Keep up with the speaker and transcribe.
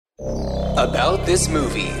About this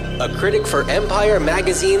movie, a critic for Empire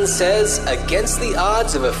magazine says, against the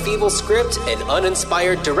odds of a feeble script and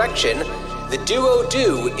uninspired direction, the duo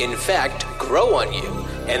do, in fact, grow on you,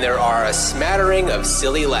 and there are a smattering of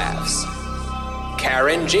silly laughs.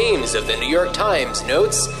 Karen James of the New York Times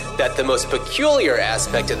notes that the most peculiar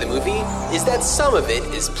aspect of the movie is that some of it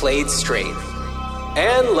is played straight.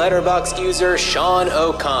 And Letterboxd user Sean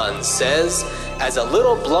O'Con says, as a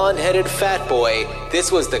little blonde-headed fat boy,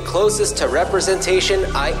 this was the closest to representation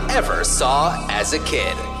I ever saw as a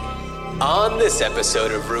kid. On this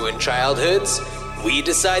episode of Ruined Childhoods, we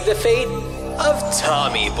decide the fate of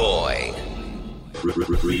Tommy Boy.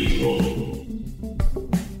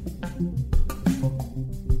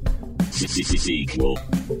 Sequel.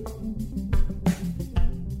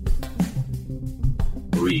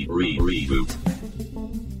 Reboot.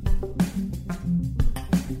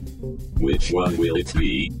 Which one will it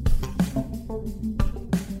be?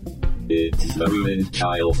 It's the Ruined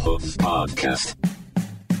Childhoods podcast.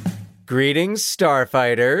 Greetings,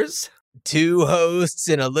 Starfighters. Two hosts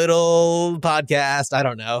in a little podcast. I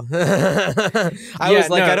don't know.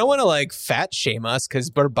 I don't want to fat shame us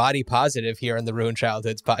because we're body positive here on the Ruined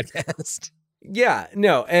Childhoods podcast. Yeah,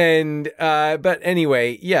 no, and but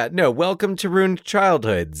anyway, welcome to Ruined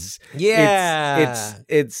Childhoods. Yeah.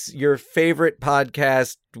 It's your favorite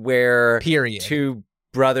podcast where Period. Two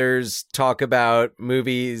brothers talk about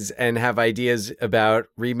movies and have ideas about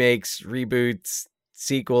remakes, reboots,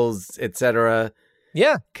 sequels, etc.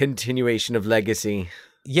 Yeah. Continuation of legacy.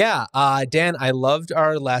 Yeah. Dan, I loved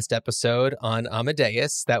our last episode on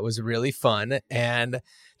Amadeus. That was really fun. And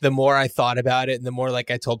the more I thought about it and the more I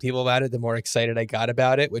told people about it, the more excited I got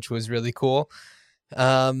about it, which was really cool.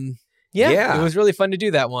 It was really fun to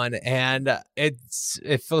do that one. And it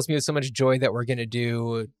fills me with so much joy that we're going to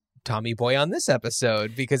do Tommy Boy on this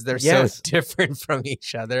episode because they're so different from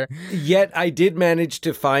each other. Yet I did manage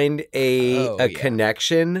to find a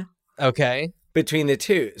connection. Okay. Between the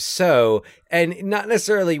two. So, and not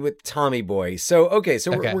necessarily with Tommy Boy. So, we're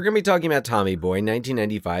going to be talking about Tommy Boy,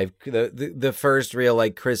 1995, the first real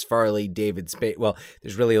Chris Farley, David Spade. Well,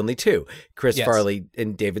 there's really only two, Chris Farley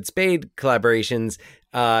and David Spade collaborations,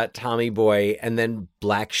 Tommy Boy, and then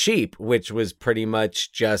Black Sheep, which was pretty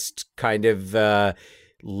much just kind of,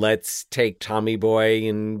 let's take Tommy Boy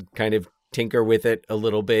and kind of tinker with it a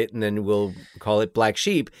little bit, and then we'll call it Black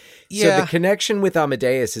Sheep. Yeah. So the connection with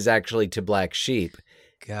Amadeus is actually to Black Sheep.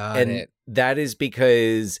 Got and it. That is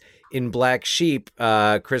because in Black Sheep,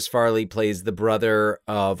 Chris Farley plays the brother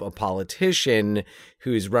of a politician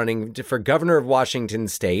who's running for governor of Washington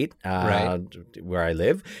State, where I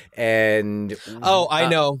live. And I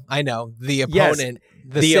know. The opponent, yes,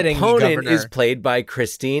 the sitting opponent governor is played by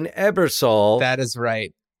Christine Ebersol. That is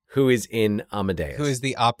right. Who is in Amadeus. Who is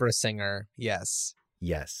the opera singer. Yes.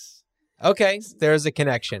 Okay, there's a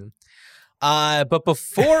connection. But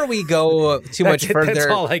before we go too much further... That's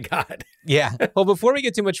all I got. Yeah. Well, before we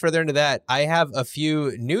get too much further into that, I have a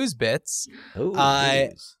few news bits. Ooh,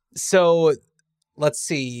 news. So, let's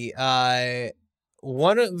see.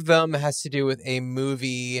 One of them has to do with a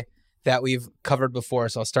movie that we've covered before,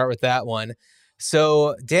 so I'll start with that one.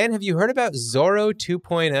 So, Dan, have you heard about Zorro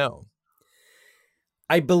 2.0?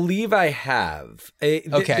 I believe I have.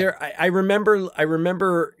 Okay. I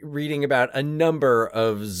remember reading about a number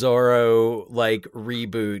of Zorro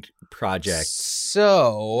reboot projects.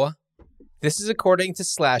 So, this is according to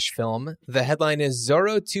Slash Film. The headline is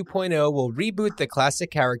Zorro 2.0 will reboot the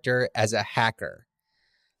classic character as a hacker.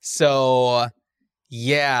 So,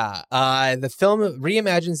 the film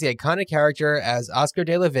reimagines the iconic character as Oscar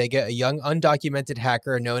de la Vega, a young undocumented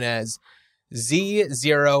hacker known as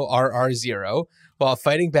Z0RR0. While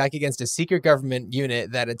fighting back against a secret government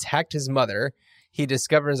unit that attacked his mother, he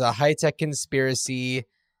discovers a high-tech conspiracy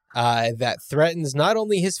that threatens not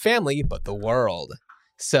only his family, but the world.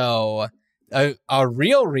 So, a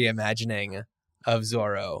real reimagining of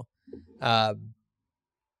Zorro.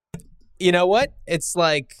 You know what? It's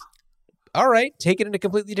all right, take it in a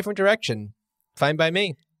completely different direction. Fine by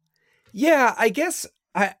me. Yeah, I guess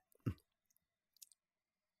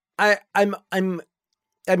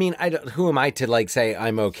who am I to say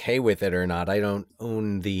I'm okay with it or not? I don't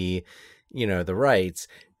own the rights,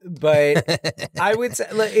 but I would say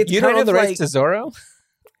it's you don't own the rights to Zorro.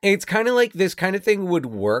 It's kind of like this kind of thing would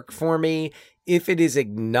work for me if it is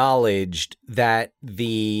acknowledged that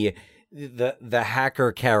the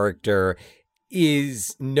hacker character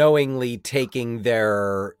is knowingly taking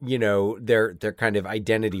their kind of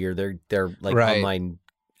identity or their online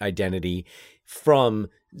identity from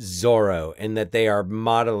Zorro, and that they are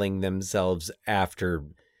modeling themselves after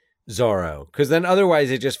Zorro, because then otherwise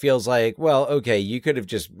it just feels like, well, okay, you could have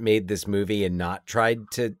just made this movie and not tried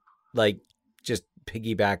to like just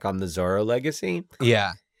piggyback on the Zorro legacy.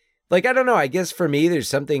 Yeah. Like, I don't know. I guess for me, there's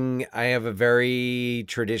something, I have a very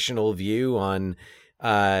traditional view on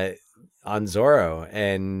Zorro,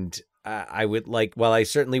 and I would like, well, I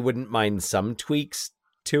certainly wouldn't mind some tweaks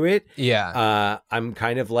to it. Yeah. I'm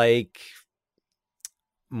kind of like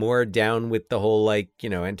more down with the whole, like, you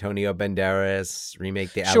know, Antonio Banderas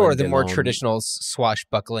remake, the sure, Alain the more Delon. traditional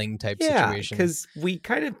swashbuckling type situation. Because we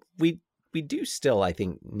kind of, we do still, I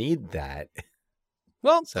think, need that.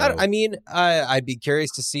 Well, So- I mean, I'd be curious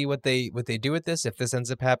to see what they do with this, if this ends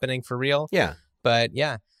up happening for real. Yeah. But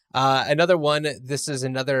yeah, another one. This is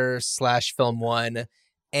another slash film one,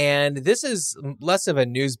 and this is less of a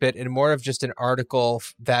news bit and more of just an article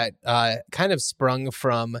that kind of sprung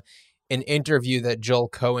from an interview that Joel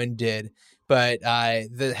Cohen did. But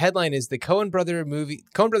the headline is the Coen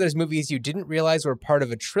Brothers movies you didn't realize were part of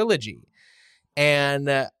a trilogy,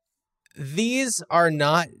 and these are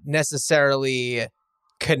not necessarily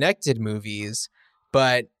connected movies,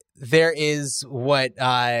 but there is what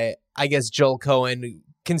I guess Joel Cohen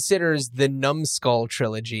considers the Numbskull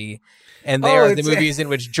trilogy, and they are the movies in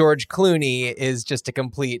which George Clooney is just a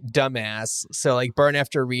complete dumbass. So like Burn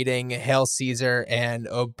After Reading, Hail Caesar, and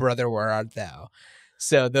Oh Brother Where Art Thou.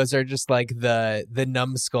 So those are just like the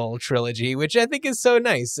Numbskull trilogy, which I think is so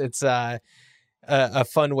nice. It's a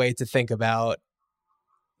fun way to think about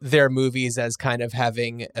their movies as kind of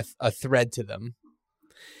having a thread to them.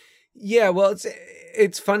 Yeah, well,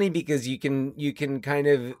 it's funny because you can kind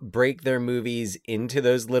of break their movies into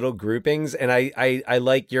those little groupings, and I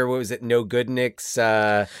like your, what was it, No Good Nicks?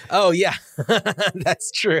 Oh yeah,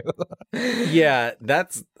 that's true. Yeah,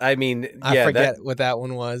 that's, I mean, I forget what that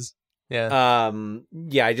one was. Yeah.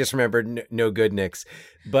 Yeah, I just remembered No Good Nicks,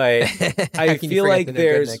 but I feel like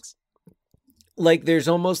there's like there's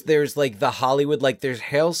like the Hollywood, like there's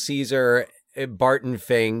Hail Caesar, Barton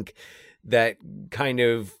Fink, that kind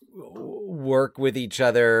of work with each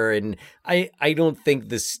other, and I don't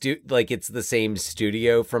think like it's the same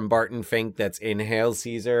studio from Barton Fink that's in Hail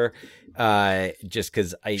Caesar, just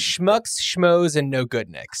because Schmucks, Schmoes, and No Good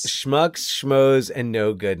Nicks. Schmucks, Schmoes, and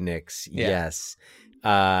No Good Nicks. Yeah. Yes.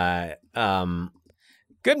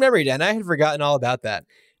 Good memory, Dan. I had forgotten all about that.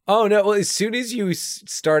 Oh no! Well, as soon as you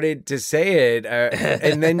started to say it,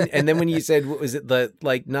 and then when you said, what was it, the,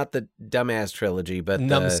 like, not the dumbass trilogy, but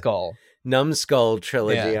Numbskull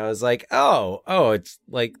trilogy, Yeah. I was like, oh, it's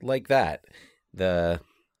like that, the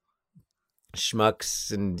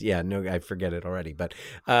Schmucks, and yeah, no, I forget it already, but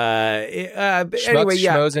Schmucks, anyway,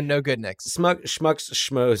 yeah, Schmoes, and No Good Nicks. Schmucks,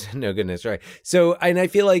 Schmoes, No Goodness, right? So, and I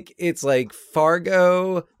feel like it's like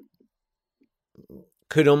Fargo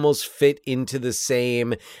could almost fit into the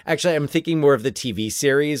same. Actually, I'm thinking more of the TV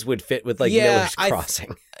series would fit with like Miller's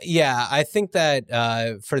Crossing. Yeah, I think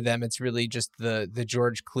that for them, it's really just the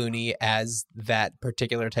George Clooney as that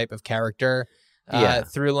particular type of character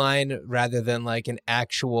through line, rather than like an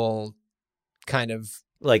actual kind of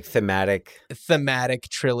like thematic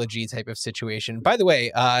trilogy type of situation. By the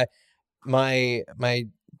way, my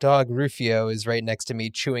dog Rufio is right next to me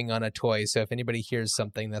chewing on a toy. So if anybody hears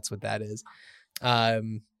something, that's what that is.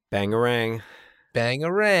 Bangarang.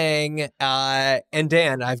 And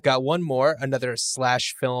Dan, I've got one more, another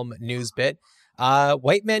slash film news bit.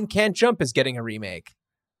 White Men Can't Jump is getting a remake.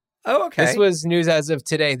 Oh, okay. This was news as of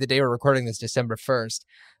today, the day we're recording this, December 1st.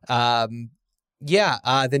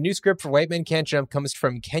 The new script for White Men Can't Jump comes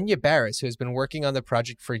from Kenya Barris, who has been working on the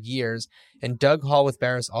project for years, and Doug Hall with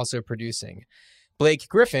Barris also producing. Blake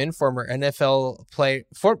Griffin, former NFL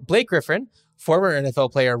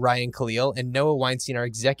player Ryan Khalil, and Noah Weinstein are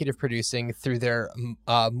executive producing through their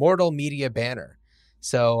Mortal Media banner.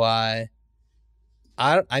 So, I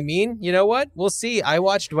mean, you know what? We'll see. I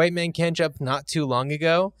watched White Man Can't Jump not too long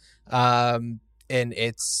ago, and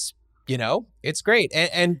it's, you know, it's great.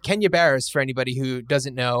 And Kenya Barris, for anybody who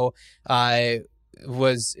doesn't know,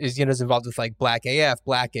 is involved with like Black AF,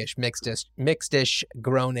 Blackish, Mixedish,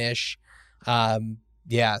 Grownish. And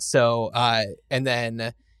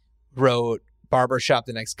then wrote Barbershop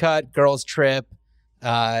The Next Cut, Girls Trip,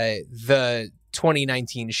 the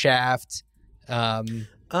 2019 Shaft, Coming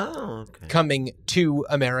to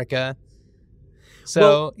America. So,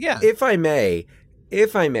 well, yeah. If I may.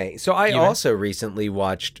 So I also recently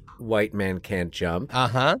watched White Man Can't Jump.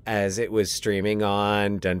 As it was streaming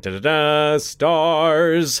on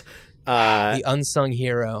Stars. The unsung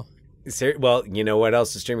hero. Well, you know what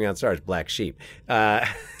else is streaming on Stars? Black Sheep.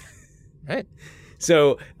 Right.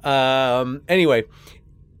 So, anyway,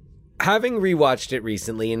 having rewatched it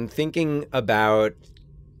recently and thinking about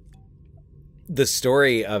the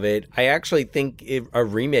story of it, I actually think a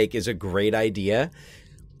remake is a great idea.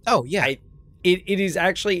 Oh, yeah. It is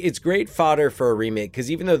actually, it's great fodder for a remake,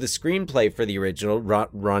 because even though the screenplay for the original,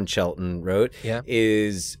 Ron Shelton wrote,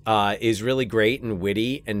 is really great and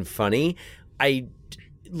witty and funny. It's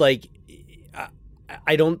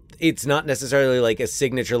not necessarily like a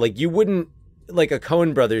signature, like you wouldn't, like a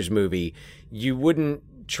Coen Brothers movie, you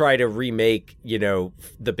wouldn't try to remake,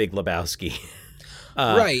 The Big Lebowski.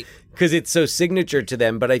 Right. Because it's so signature to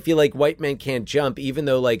them. But I feel like White Man Can't Jump, even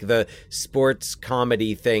though like the sports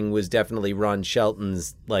comedy thing was definitely Ron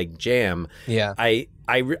Shelton's like jam. Yeah. I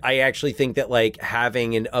actually think that like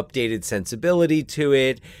having an updated sensibility to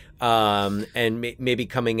it, and maybe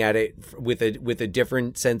coming at it with a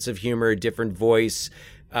different sense of humor, a different voice.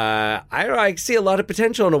 I see a lot of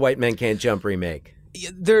potential in a White Man Can't Jump remake.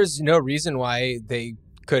 There's no reason why they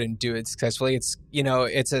couldn't do it successfully. It's,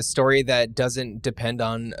 it's a story that doesn't depend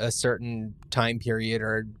on a certain time period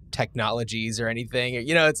or technologies or anything.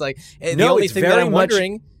 It's like the only thing I'm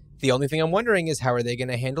wondering is how are they going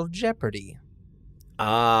to handle Jeopardy?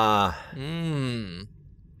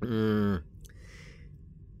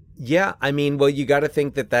 Yeah, I mean, well, you got to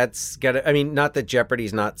think that's got to, I mean, not that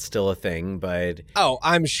Jeopardy's not still a thing, but... Oh,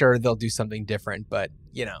 I'm sure they'll do something different, but,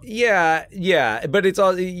 Yeah, but it's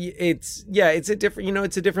a different,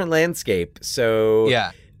 it's a different landscape, so...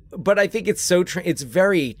 Yeah. But I think it's it's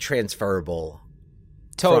very transferable.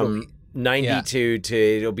 Totally. From 92 to,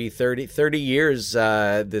 it'll be 30 years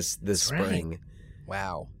this spring. Right.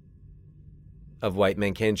 Wow. Of White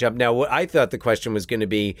Man Can't Jump. Now, what I thought the question was going to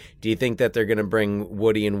be, do you think that they're going to bring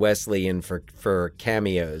Woody and Wesley in for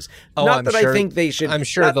cameos? Oh, I think they should. I'm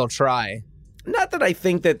sure they'll try. Not that I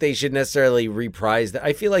think that they should necessarily reprise that.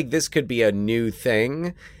 I feel like this could be a new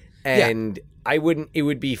thing, and it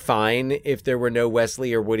would be fine if there were no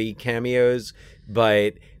Wesley or Woody cameos,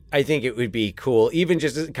 but I think it would be cool, even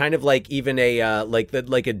just kind of like even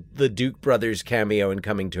the Duke brothers cameo in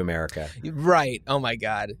Coming to America. Right. Oh my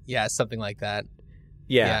God. Yeah, something like that.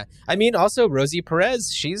 Yeah. I mean, also Rosie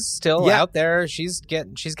Perez, she's still out there. She's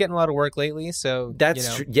getting a lot of work lately. So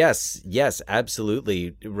that's true. Yes,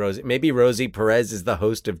 absolutely. Maybe Rosie Perez is the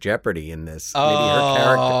host of Jeopardy in this. Maybe her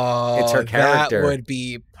character. It's her character. That would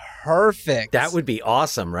be perfect. That would be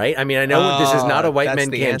awesome, right? I mean, I know this is not a White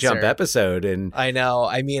Men Can't Jump episode, and I know.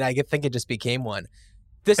 I mean, I think it just became one.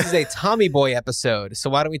 This is a Tommy Boy episode, so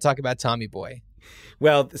why don't we talk about Tommy Boy?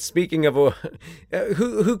 Well, speaking of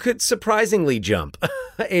who could surprisingly jump,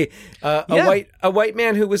 a white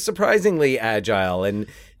man who was surprisingly agile, and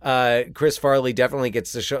Chris Farley definitely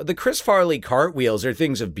gets to show. The Chris Farley cartwheels are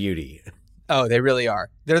things of beauty. Oh, they really are.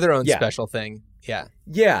 They're their own special thing.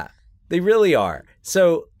 Yeah, they really are.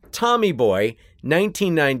 So Tommy Boy,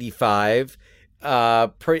 1995.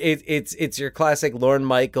 It's your classic Lorne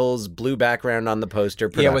Michaels blue background on the poster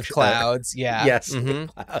production. Yeah, with clouds. Yeah. Yes. Mm-hmm.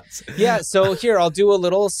 Clouds. Yeah. So here, I'll do a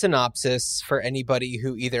little synopsis for anybody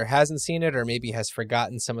who either hasn't seen it or maybe has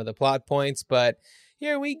forgotten some of the plot points. But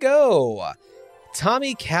here we go.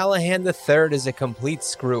 Tommy Callahan III is a complete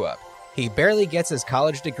screw up. He barely gets his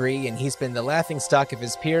college degree, and he's been the laughingstock of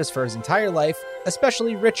his peers for his entire life,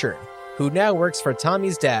 especially Richard, who now works for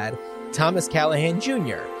Tommy's dad, Thomas Callahan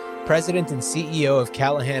Jr., president and CEO of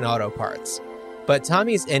Callahan Auto Parts. But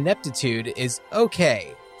Tommy's ineptitude is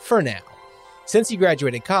okay, for now. Since he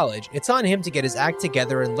graduated college, it's on him to get his act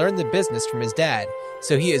together and learn the business from his dad,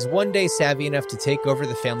 so he is one day savvy enough to take over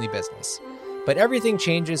the family business. But everything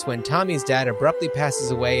changes when Tommy's dad abruptly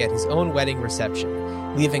passes away at his own wedding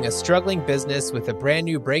reception, leaving a struggling business with a brand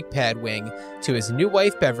new brake pad wing to his new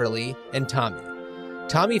wife Beverly and Tommy.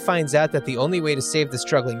 Tommy finds out that the only way to save the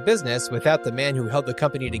struggling business without the man who held the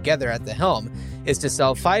company together at the helm is to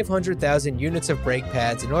sell 500,000 units of brake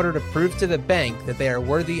pads in order to prove to the bank that they are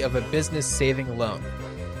worthy of a business-saving loan.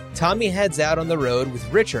 Tommy heads out on the road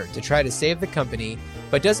with Richard to try to save the company,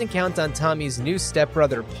 but doesn't count on Tommy's new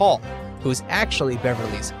stepbrother Paul, who's actually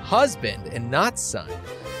Beverly's husband and not son.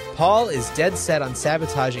 Paul is dead set on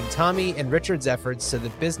sabotaging Tommy and Richard's efforts, so the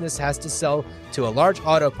business has to sell to a large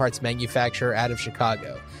auto parts manufacturer out of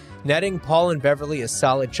Chicago, netting Paul and Beverly a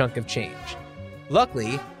solid chunk of change.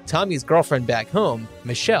 Luckily, Tommy's girlfriend back home,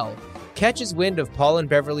 Michelle, catches wind of Paul and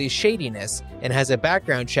Beverly's shadiness and has a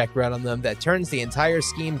background check run on them that turns the entire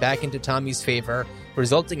scheme back into Tommy's favor,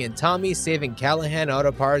 resulting in Tommy saving Callahan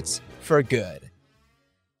Auto Parts for good.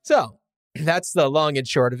 So, that's the long and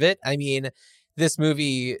short of it. I mean, this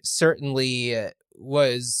movie certainly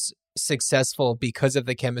was successful because of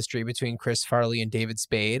the chemistry between Chris Farley and David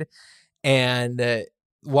Spade. And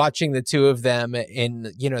watching the two of them in,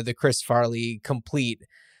 the Chris Farley complete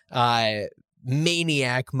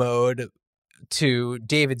maniac mode, to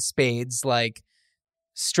David Spade's like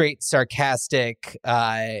straight sarcastic,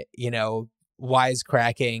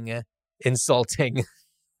 wisecracking, insulting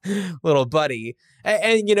little buddy.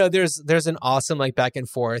 And there's an awesome like back and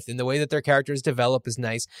forth, and the way that their characters develop is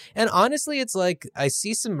nice. And honestly, it's like I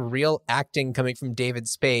see some real acting coming from David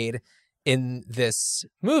Spade in this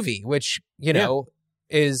movie, which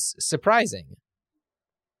is surprising.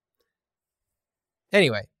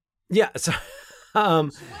 Anyway, so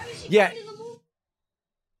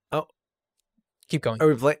keep going.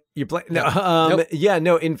 You play? No, Nope.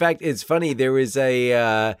 No. In fact, it's funny. There was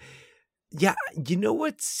a you know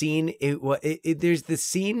what scene? There's the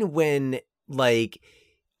scene when like,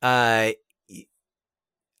 oh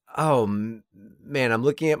man, I'm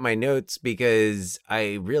looking at my notes because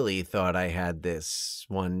I really thought I had this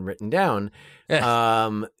one written down.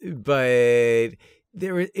 But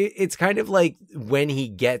it's kind of like when he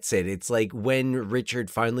gets it. It's like when Richard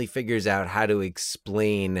finally figures out how to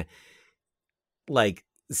explain like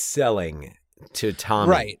selling to Tommy.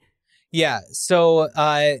 Right. Yeah. So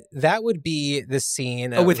that would be the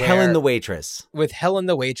scene with Helen the waitress. With Helen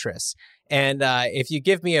the waitress. And if you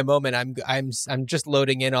give me a moment, I'm just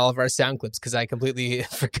loading in all of our sound clips because I completely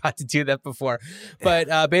forgot to do that before.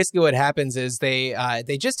 But basically, what happens is they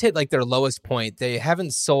just hit like their lowest point. They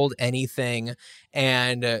haven't sold anything,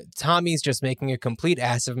 and Tommy's just making a complete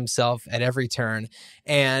ass of himself at every turn.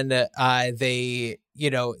 And it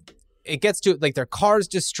gets to like their car's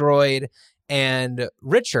destroyed. And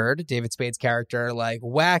Richard, David Spade's character, like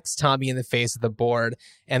whacks Tommy in the face with the board,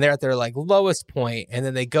 and they're at their like lowest point. And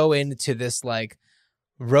then they go into this like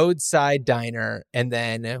roadside diner, and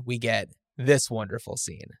then we get this wonderful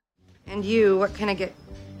scene. And you, what can I get?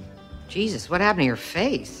 Jesus, what happened to your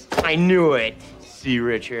face? I knew it. See,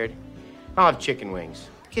 Richard. I'll have chicken wings.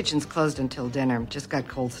 Kitchen's closed until dinner. Just got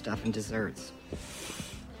cold stuff and desserts.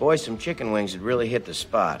 Boy, some chicken wings would really hit the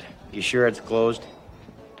spot. You sure it's closed?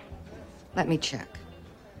 Let me check.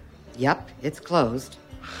 Yep, it's closed.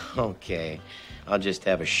 Okay. I'll just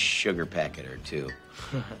have a sugar packet or two.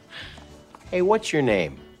 Hey, what's your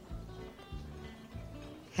name?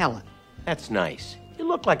 Helen. That's nice. You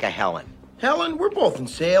look like a Helen. Helen, we're both in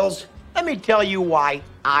sales. Let me tell you why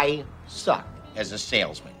I suck as a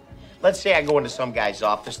salesman. Let's say I go into some guy's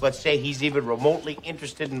office. Let's say he's even remotely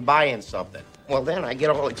interested in buying something. Well, then I get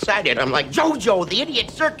all excited. I'm like, Jojo, the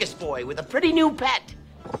idiot circus boy with a pretty new pet.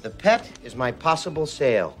 The pet is my possible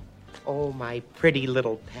sale. Oh, my pretty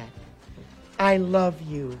little pet. I love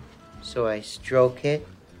you. So I stroke it,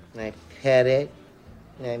 and I pet it,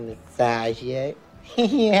 and I massage it.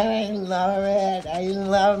 Yeah, I love it. I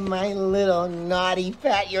love my little naughty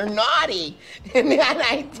pet. You're naughty. And then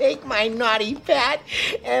I take my naughty pet,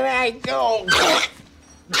 and I go...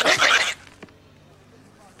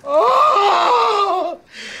 Oh!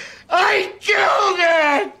 I killed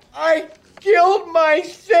it! I killed my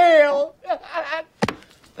sale.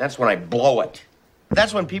 That's when I blow it.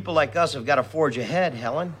 That's when people like us have got to forge ahead,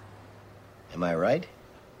 Helen. Am I right?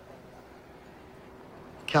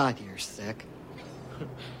 God, you're sick.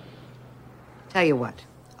 Tell you what,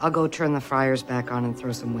 I'll go turn the fryers back on and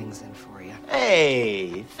throw some wings in for you.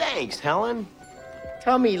 Hey, thanks, Helen.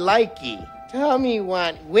 Tummy likey. Tummy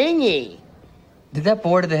want wingy. Did that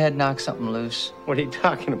board of the head knock something loose? What are you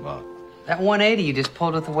talking about? That 180 you just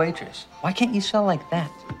pulled with the waitress. Why can't you sell like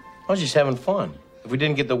that? I was just having fun. If we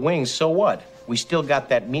didn't get the wings, so what? We still got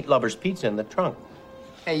that meat lover's pizza in the trunk.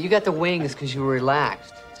 Hey, you got the wings because you were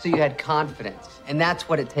relaxed, so you had confidence. And that's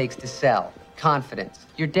what it takes to sell. Confidence.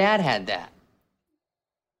 Your dad had that.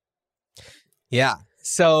 Yeah.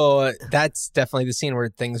 So that's definitely the scene where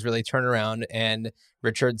things really turn around, and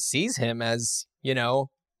Richard sees him as,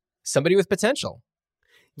 somebody with potential.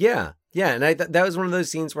 Yeah. Yeah, and I thought that was one of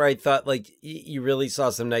those scenes where I thought like you really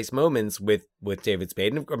saw some nice moments with David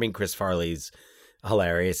Spade. And I mean, Chris Farley's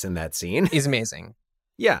hilarious in that scene. He's amazing.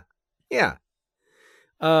 Yeah.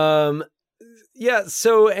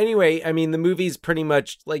 So anyway, I mean, the movie's pretty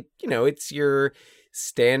much like, it's your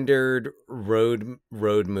standard road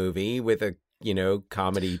movie with a,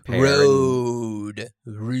 comedy pair. Road.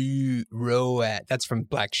 That's from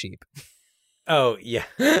Black Sheep. Oh, yeah.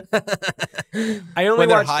 I only when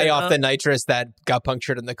they're watched high off the nitrous that got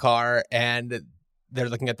punctured in the car, and they're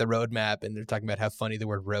looking at the road map, and they're talking about how funny the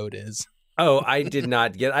word road is. Oh, I did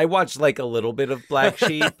not I watched like a little bit of Black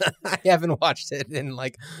Sheep. I haven't watched it in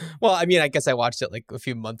I guess I watched it like a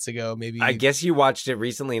few months ago, maybe. I guess you watched it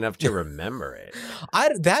recently enough to remember it.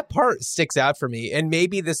 That part sticks out for me. And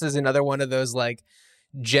maybe this is another one of those like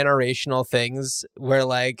generational things where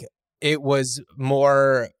like it was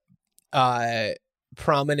more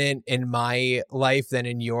prominent in my life than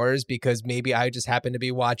in yours because maybe I just happened to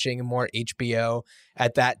be watching more HBO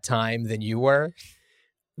at that time than you were.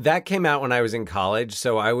 That came out when I was in college,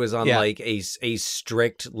 so I was on like a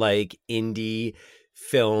strict like indie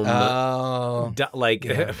film,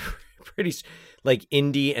 pretty like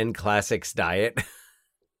indie and classics diet.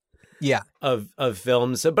 Yeah, of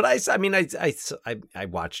films. So, but I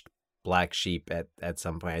watched Black Sheep at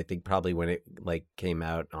some point. I think probably when it like came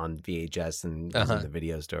out on VHS and was in the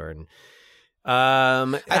video store. And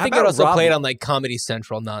I think it also played on like Comedy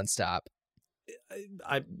Central nonstop.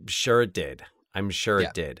 I'm sure it did.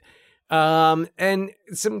 It did. And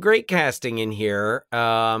some great casting in here.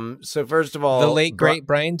 So first of all, the late great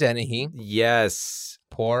Brian Dennehy. Yes.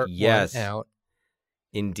 One out.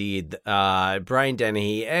 Indeed. Brian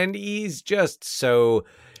Dennehy. And he's just so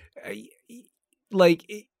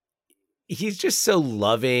like he's just so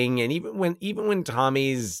loving. And even when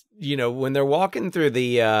Tommy's, when they're walking through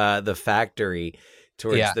the factory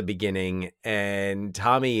towards the beginning, and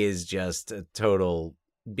Tommy is just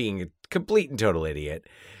being a complete and total idiot.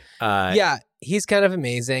 He's kind of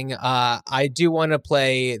amazing. I do want to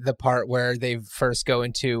play the part where they first go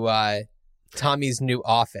into Tommy's new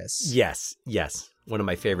office. Yes. One of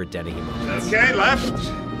my favorite Dennehy moments. Okay, left.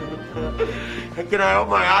 Can I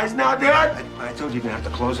open my eyes now, Dad? I told you you're gonna have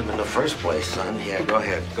to close them in the first place, son. Yeah, go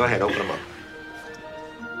ahead, open them up.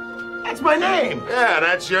 That's my name. Yeah,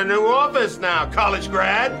 that's your new office now, college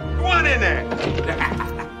grad. Go on in there.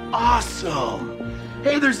 Awesome.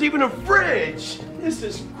 Hey, there's even a fridge. This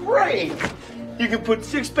is great. You can put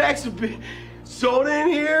 6 packs of soda in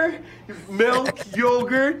here, milk,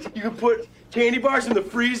 yogurt. You can put candy bars in the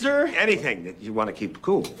freezer. Anything that you want to keep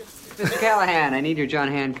cool. Mr. Callahan, I need your John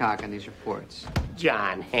Hancock on these reports.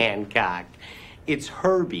 John Hancock. It's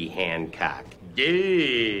Herbie Hancock.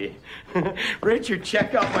 Yeah. Richard,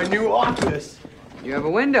 check out my new office. You have a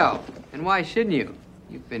window. And why shouldn't you?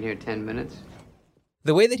 You've been here 10 minutes.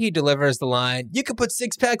 The way that he delivers the line, you could put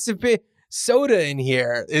 6 packs of soda in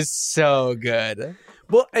here, is so good.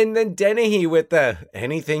 Well, and then Dennehy with the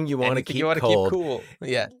anything you want to keep cool.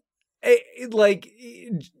 Yeah. It's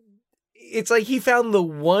like he found the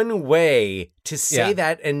one way to say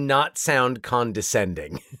that and not sound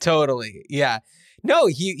condescending. Totally. Yeah. No,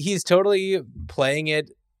 he's totally playing it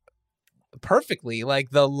perfectly. Like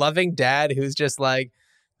the loving dad who's just like,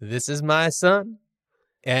 this is my son.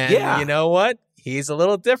 And you know what? He's a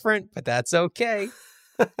little different, but that's okay.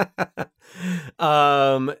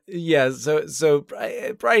 So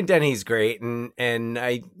Brian Dennehy's great, and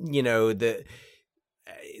I,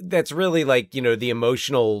 that's really like, the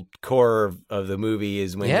emotional core of the movie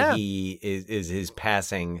is when he is his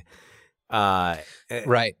passing. Right.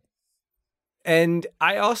 And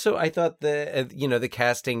I thought the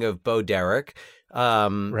casting of Bo Derek,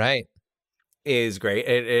 right, is great.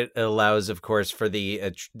 It allows, of course, for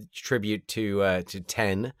the tribute to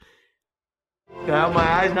 10. Can I open my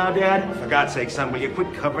eyes now, Dad? For God's sake, son, will you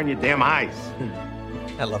quit covering your damn eyes?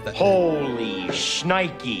 I love that. Holy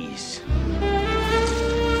shnikes.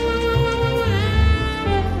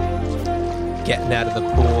 Getting out of the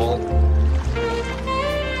pool.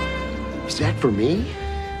 Is that for me?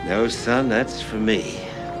 No, son, that's for me.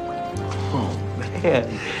 Oh,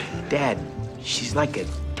 man. Dad, she's like a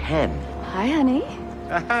 10. Hi, honey.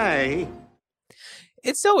 Hi.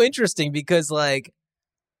 It's so interesting because, like,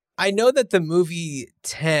 I know that the movie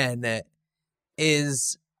 10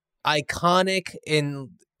 is iconic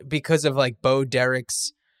because of like Bo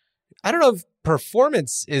Derek's, I don't know if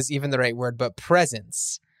performance is even the right word, but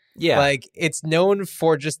presence. Yeah. Like it's known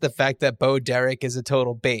for just the fact that Bo Derek is a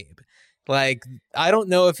total babe. Like, I don't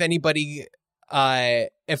know if anybody,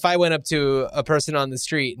 if I went up to a person on the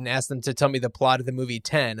street and asked them to tell me the plot of the movie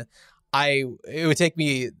 10, it would take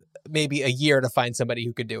me maybe a year to find somebody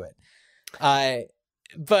who could do it.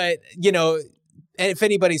 But, if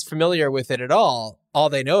anybody's familiar with it at all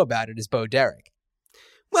they know about it is Bo Derek.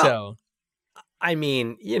 Well, so, I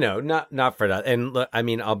mean, not for that. And look, I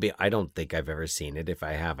mean, I don't think I've ever seen it. If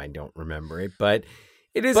I have, I don't remember it, but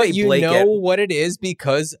it is but what it is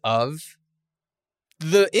because of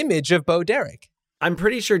the image of Bo Derek. I'm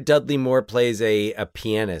pretty sure Dudley Moore plays a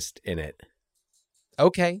pianist in it.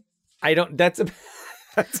 Okay. I don't, that's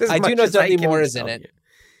as I do know Dudley Moore is in it.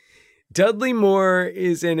 Dudley Moore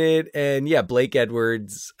is in it, and Blake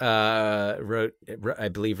Edwards wrote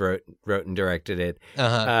and directed it.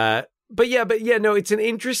 Uh-huh. But no, it's an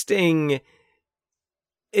interesting.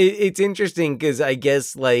 It's interesting because I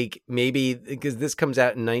guess like maybe because this comes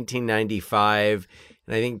out in 1995,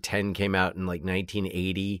 and I think 10 came out in like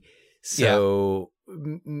 1980. So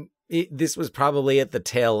this was probably at the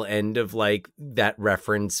tail end of like that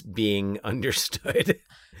reference being understood.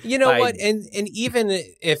 You know what? And even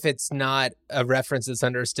if it's not a reference that's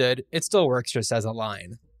understood, it still works just as a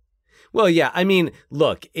line. Well, yeah. I mean,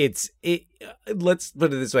 look, let's put it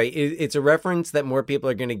this way. It's a reference that more people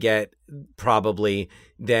are going to get probably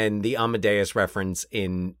than the Amadeus reference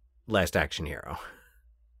in Last Action Hero.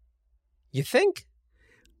 You think?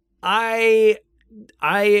 I'm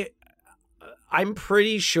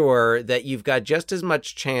pretty sure that you've got just as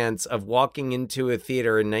much chance of walking into a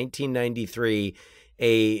theater in 1993,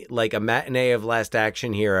 a matinee of Last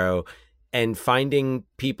Action Hero, and finding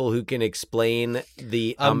people who can explain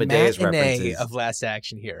the Amadeus references. Of Last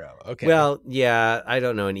Action Hero. Okay. Well, yeah, I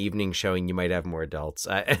don't know. An evening showing, you might have more adults.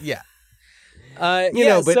 Yeah. But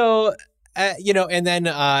so. And then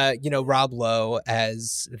Rob Lowe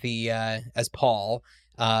as as Paul,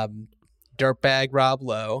 dirtbag Rob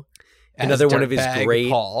Lowe. Another one of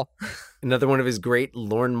his great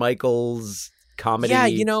Lorne Michaels comedy. Yeah,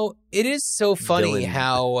 it is so funny villain.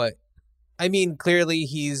 How, I mean, clearly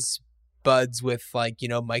he's buds with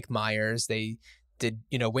Mike Myers. They did,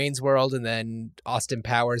 Wayne's World, and then Austin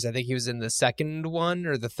Powers. I think he was in the second one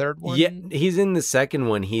or the third one. Yeah, he's in the second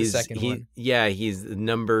one. He's the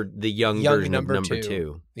young version of number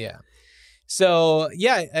two. Yeah. So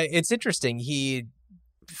yeah, it's interesting. He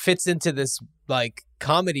fits into this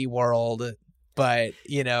comedy world, but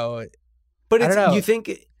But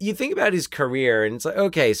it's, you think about his career, and it's like,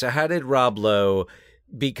 okay, so how did Rob Lowe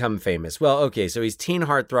become famous? Well, okay, so he's teen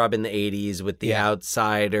heartthrob in the 80s with The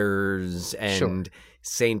Outsiders and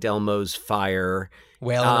St. Elmo's Fire.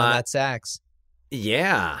 Wailing on that sax.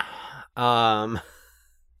 Yeah. I'm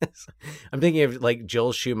thinking of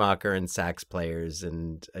Joel Schumacher and sax players,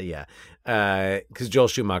 and because Joel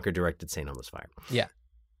Schumacher directed St. Elmo's Fire. Yeah.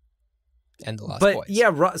 And The Lost Boys.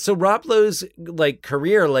 Yeah, so Rob Lowe's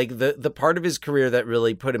career, the part of his career that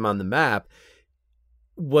really put him on the map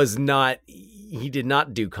was he did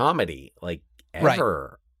not do comedy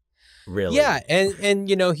ever. Right. Really. Yeah, and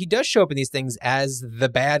he does show up in these things as the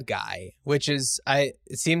bad guy, which is it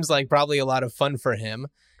seems like probably a lot of fun for him.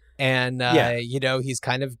 And he's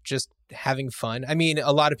kind of just having fun. I mean,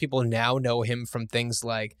 a lot of people now know him from things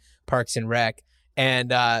like Parks and Rec.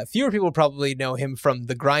 And fewer people probably know him from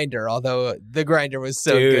The Grinder, although The Grinder was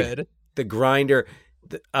so good. The Grinder,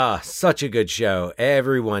 such a good show.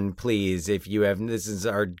 Everyone, please, if you have, this is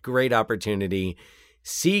our great opportunity.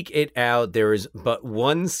 Seek it out. There is but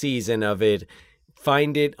one season of it.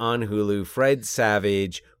 Find it on Hulu. Fred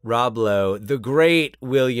Savage, Rob Lowe, the great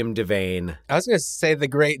William Devane. I was going to say the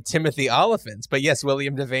great Timothy Olyphant, but yes,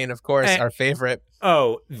 William Devane, of course, our favorite.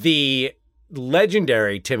 Oh, the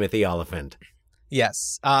legendary Timothy Olyphant.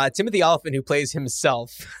 Yes. Timothy Olyphant, who plays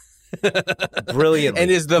himself. Brilliantly.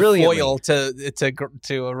 And is the foil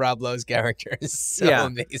to Rob Lowe's character. Is so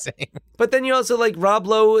amazing. But then you also Rob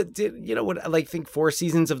Lowe did, I think 4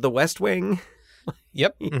 seasons of The West Wing.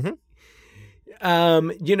 Yep. Mm-hmm.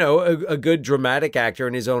 A good dramatic actor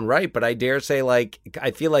in his own right, but I dare say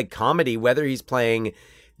I feel like comedy, whether he's playing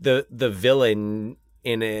the villain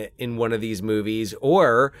in one of these movies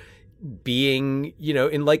or being,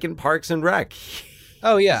 in Parks and Rec.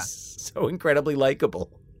 Oh, yeah. So incredibly likable.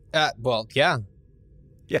 Well, yeah.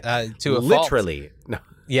 Yeah. To a literally. fault. No.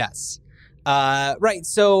 Yes. Right.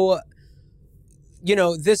 So,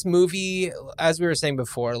 this movie, as we were saying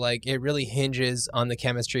before, it really hinges on the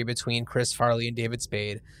chemistry between Chris Farley and David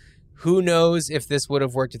Spade. Who knows if this would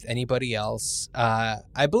have worked with anybody else?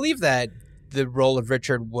 I believe that the role of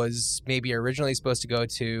Richard was maybe originally supposed to go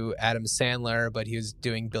to Adam Sandler, but he was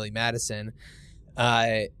doing Billy Madison.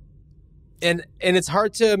 And it's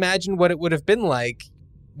hard to imagine what it would have been like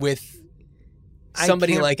with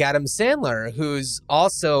somebody like Adam Sandler, who's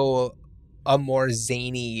also a more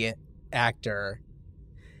zany actor.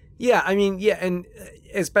 Yeah, I mean, and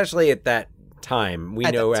especially at that time, we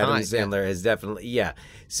know Adam Sandler has definitely,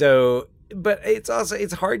 So, but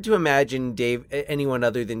it's hard to imagine anyone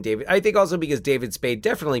other than David. I think also because David Spade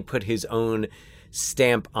definitely put his own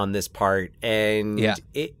stamp on this part, and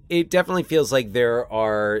it definitely feels like there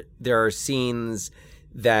are scenes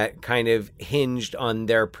that kind of hinged on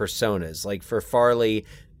their personas. Like for Farley,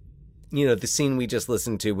 the scene we just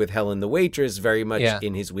listened to with Helen the waitress, very much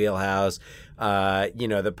in his wheelhouse.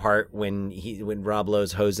 The part when Rob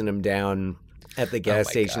Lowe's hosing him down at the gas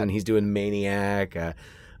station, and he's doing Maniac.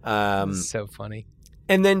 So funny.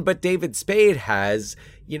 And then, but David Spade has,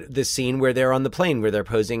 the scene where they're on the plane, where they're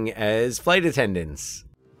posing as flight attendants.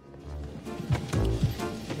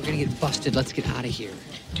 We're gonna get busted. Let's get out of here.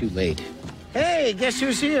 Too late. Hey, guess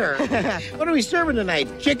who's here? What are we serving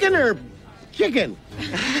tonight? Chicken or Chicken.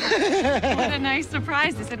 What a nice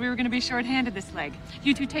surprise. They said we were going to be short-handed this leg.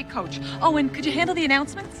 You two take coach. Oh, and could you handle the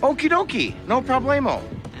announcements? Okie dokie. No problemo.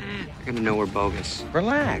 They're gonna know we're bogus.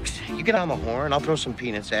 Relax. You get on the horn, I'll throw some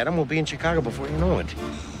peanuts at him. We'll be in Chicago before you know it.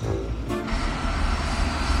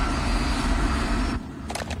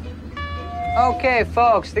 Okay,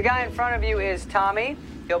 folks, the guy in front of you is Tommy.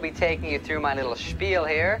 He'll be taking you through my little spiel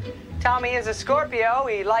here. Tommy is a Scorpio,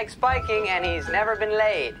 he likes biking, and he's never been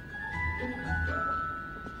laid.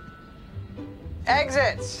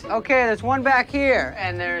 Exits! Okay, there's one back here,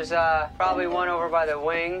 and there's probably one over by the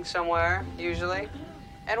wing somewhere, usually.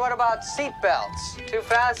 And what about seat belts? To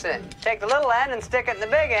fasten. Take the little end and stick it in the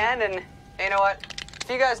big end, and you know what? If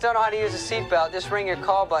you guys don't know how to use a seat belt, just ring your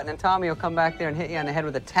call button, and Tommy will come back there and hit you on the head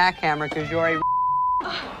with a tack hammer because you're a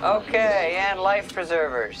Okay, and life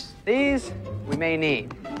preservers. These we may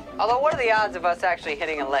need. Although, what are the odds of us actually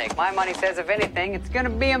hitting a lake? My money says, if anything, it's gonna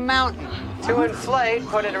be a mountain. To inflate,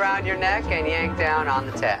 put it around your neck and yank down on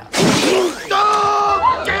the tab.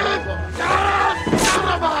 Oh,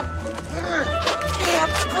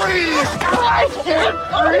 can't breathe! I can't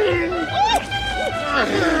breathe!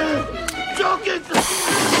 Choking!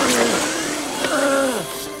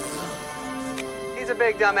 He's a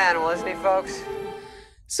big dumb animal, isn't he, folks?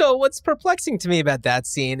 So what's perplexing to me about that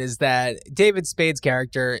scene is that David Spade's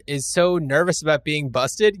character is so nervous about being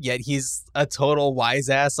busted, yet he's a total wise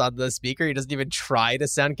ass on the speaker. He doesn't even try to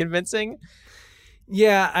sound convincing.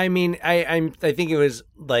 Yeah, I mean, I think it was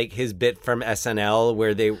like his bit from SNL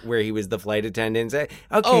where he was the flight attendant.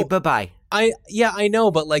 Okay, bye-bye. I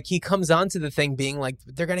know, but like he comes onto the thing being like,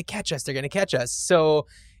 they're gonna catch us. So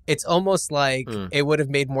it's almost like it would have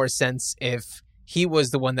made more sense if he was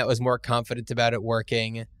the one that was more confident about it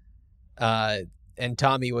working, and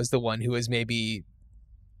Tommy was the one who was maybe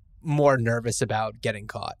more nervous about getting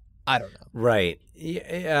caught. I don't know. Right.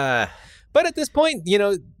 Yeah. But at this point, you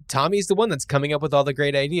know, Tommy's the one that's coming up with all the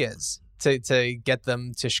great ideas to get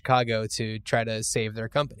them to Chicago to try to save their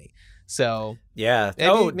company. So yeah.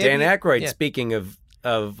 Maybe, Dan Aykroyd. Yeah. Speaking of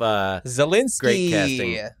Zelensky, great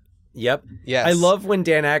casting. Yep. Yes. I love when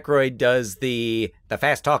Dan Aykroyd does the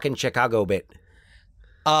fast talking Chicago bit.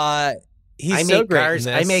 He's so great cars.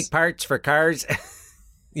 in this. I make parts for cars.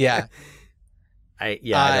 Yeah. I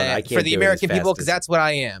can't for the do American it as people, fast because that's what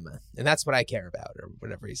I am, and that's what I care about, or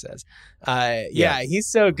whatever he says. Yeah, he's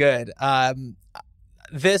so good.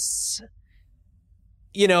 This,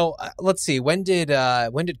 you know, let's see, when did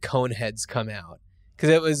Coneheads come out? Because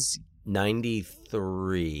it was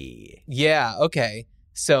 93. Yeah. Okay.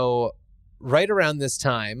 So right around this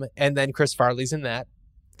time, and then Chris Farley's in that.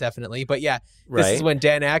 Definitely. But yeah, this is when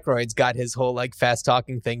Dan Aykroyd's got his whole like fast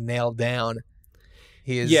talking thing nailed down.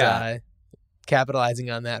 He is capitalizing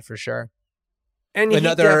on that for sure. And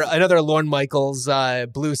another Lorne Michaels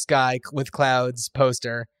Blue Sky with Clouds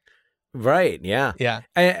poster. Right, yeah. Yeah.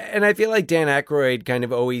 And I feel like Dan Aykroyd kind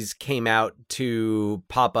of always came out to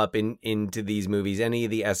pop up into these movies. Any of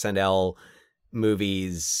the SNL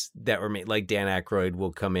movies that were made, like Dan Aykroyd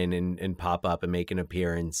will come in and pop up and make an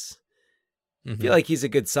appearance. I feel like he's a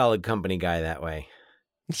good, solid company guy that way.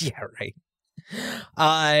 Yeah, right.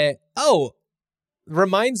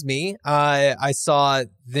 Reminds me, I saw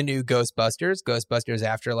the new Ghostbusters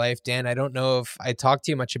Afterlife. Dan, I don't know if I talked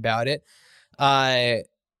to you much about it. I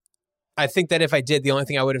think that if I did, the only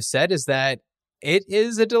thing I would have said is that it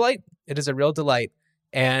is a delight. It is a real delight.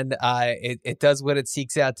 And it does what it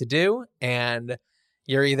seeks out to do. And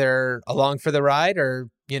you're either along for the ride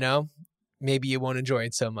or, you know, maybe you won't enjoy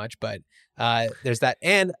it so much. But there's that.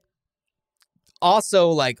 And also,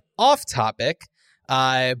 like, off topic,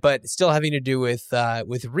 but still having to do with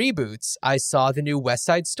reboots, I saw the new West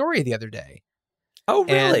Side Story the other day. Oh,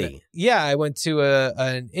 really? And, yeah, I went to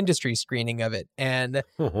an industry screening of it, and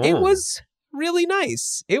it was really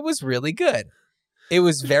nice. It was really good. It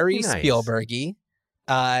was very nice. Spielberg-y.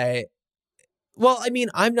 Well, I mean,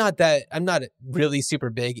 I'm not really super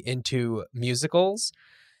big into musicals,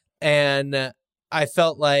 and I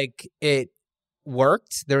felt like it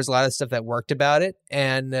worked. There was a lot of stuff that worked about it,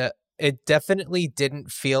 and it definitely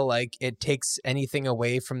didn't feel like it takes anything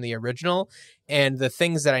away from the original. And the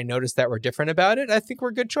things that I noticed that were different about it, I think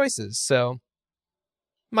were good choices. So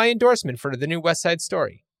my endorsement for the new West Side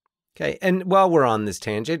Story. Okay. And while we're on this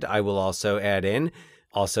tangent, I will also add in,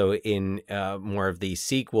 more of the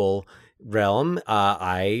sequel realm,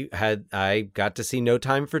 I got to see No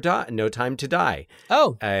Time to Die.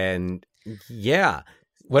 Oh. And yeah.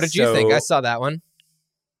 What did you think? I saw that one.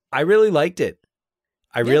 I really liked it.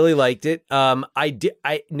 Really liked it.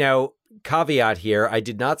 Now, caveat here, I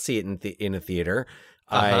did not see it in a theater.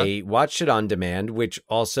 I watched it on demand, which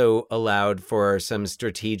also allowed for some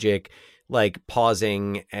strategic like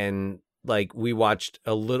pausing and like we watched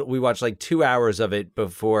like 2 hours of it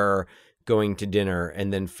before going to dinner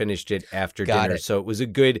and then finished it after dinner. So it was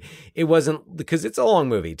it wasn't, because it's a long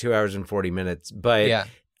movie, 2 hours and 40 minutes, but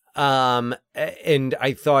and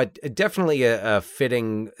I thought definitely a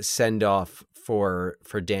fitting send off for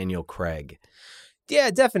Daniel Craig.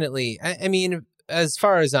 Yeah, definitely. I mean, as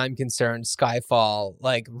far as I'm concerned, Skyfall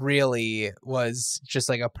like really was just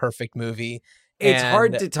like a perfect movie. It's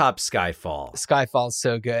hard to top Skyfall. Skyfall's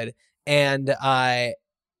so good. And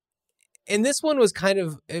this one was kind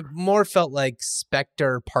of, it more felt like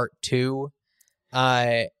Spectre Part 2,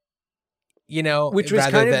 you know, which was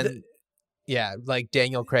kind of like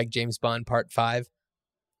Daniel Craig James Bond Part 5.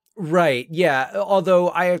 Right. Yeah. Although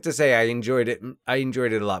I have to say I enjoyed it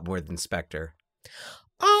a lot more than Spectre.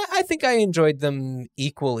 I think I enjoyed them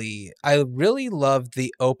equally. I really loved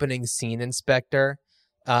the opening scene in Spectre,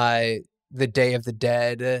 the Day of the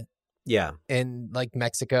Dead. Yeah. In like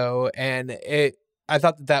Mexico. And I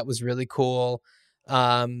thought that was really cool.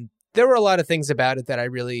 There were a lot of things about it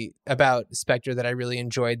about Spectre that I really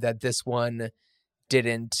enjoyed that this one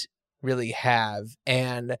didn't really have.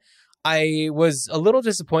 And I was a little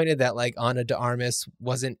disappointed that like Ana de Armas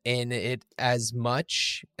wasn't in it as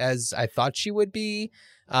much as I thought she would be,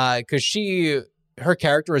 because her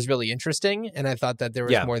character was really interesting, and I thought that there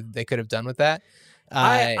was more that they could have done with that.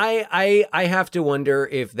 I have to wonder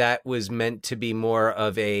if that was meant to be more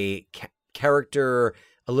of a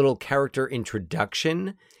little character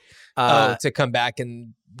introduction, to come back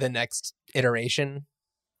in the next iteration.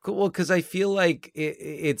 Well, because I feel like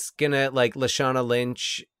it's gonna, like, Lashana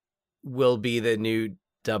Lynch will be the new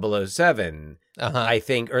 007. I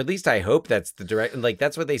think, or at least I hope that's the like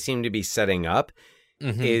that's what they seem to be setting up.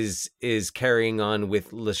 Is carrying on with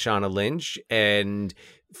Lashana Lynch, and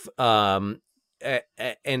I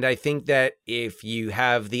think that if you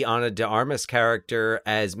have the Ana de Armas character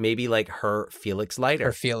as maybe like her Felix Leiter.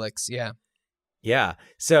 Or Felix, yeah. Yeah.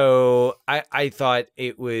 So I thought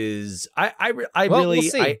it was,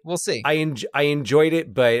 we'll see. I enjoyed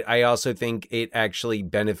it, but I also think it actually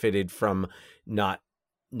benefited from not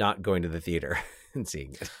going to the theater and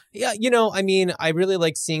seeing it. Yeah. You know, I mean, I really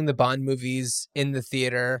like seeing the Bond movies in the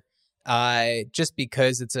theater, just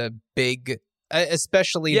because it's a big,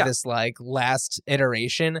 especially this like last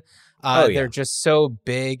iteration. They're just so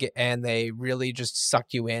big and they really just suck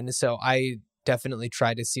you in. So I definitely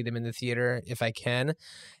try to see them in the theater if I can.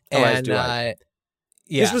 And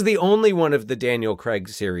this was the only one of the Daniel Craig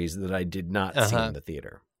series that I did not see in the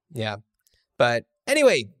theater. Yeah. But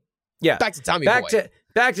anyway, back to Tommy Boy.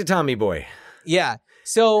 Back to Tommy Boy. Yeah.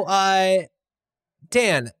 So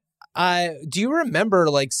Dan, do you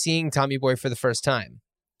remember like seeing Tommy Boy for the first time?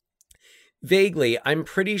 Vaguely. I'm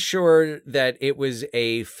pretty sure that it was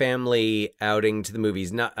a family outing to the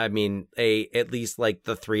movies. At least like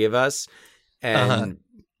the three of us. And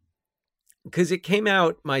because it came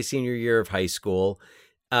out my senior year of high school,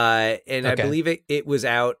 and I believe it was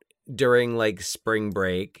out during like spring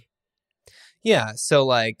break. Yeah. So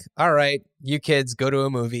like, all right, you kids go to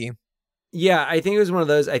a movie. Yeah, I think it was one of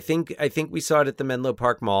those. I think we saw it at the Menlo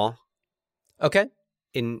Park Mall. Okay.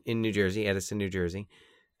 In New Jersey, Edison, New Jersey.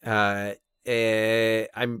 I'm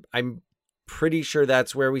pretty sure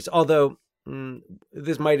that's where we saw. Although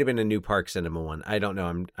this might have been a New Park Cinema one. I don't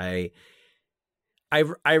know.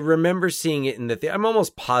 I remember seeing it in the theater. I'm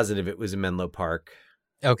almost positive it was in Menlo Park.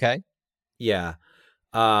 Okay. Yeah.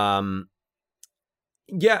 Yeah.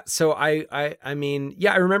 So I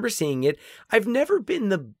remember seeing it. I've never been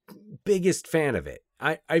the biggest fan of it.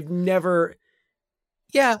 I've never.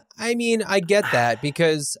 Yeah. I mean, I get that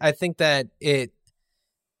because I think that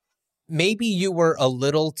maybe you were a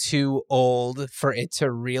little too old for it to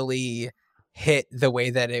really hit the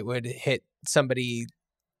way that it would hit somebody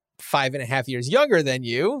 5.5 years younger than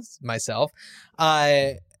you, myself.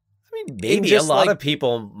 I mean, maybe a lot of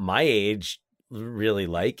people my age really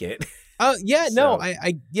like it. Yeah, so. No,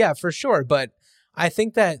 yeah, for sure. But I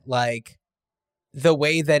think that like the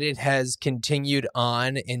way that it has continued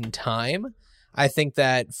on in time, I think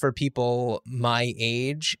that for people my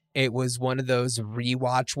age, it was one of those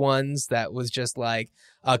rewatch ones that was just like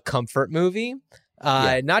a comfort movie.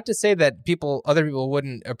 Not to say that other people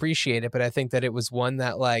wouldn't appreciate it, but I think that it was one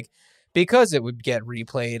that like, because it would get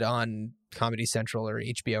replayed on Comedy Central or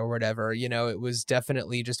HBO or whatever, you know, it was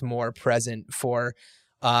definitely just more present for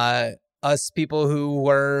us people who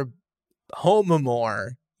were home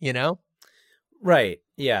more, you know? Right.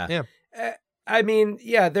 Yeah. Yeah. I mean,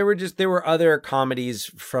 yeah, there were other comedies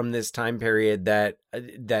from this time period that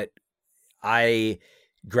I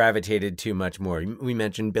gravitated to much more. We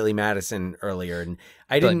mentioned Billy Madison earlier, and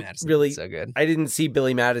I Billy didn't Madison, really, so good. I didn't see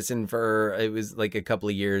Billy Madison for, it was like a couple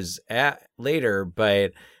of years later,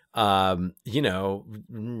 but you know,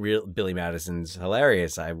 Billy Madison's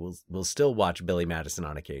hilarious. I will still watch Billy Madison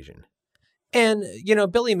on occasion. And, you know,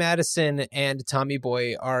 Billy Madison and Tommy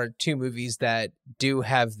Boy are two movies that do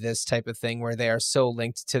have this type of thing where they are so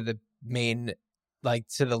linked to the main, like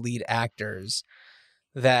to the lead actors,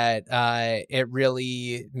 that it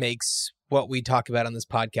really makes what we talk about on this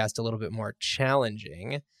podcast a little bit more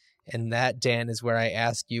challenging. And that, Dan, is where I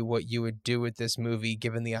ask you what you would do with this movie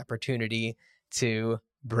given the opportunity to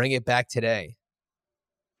bring it back today.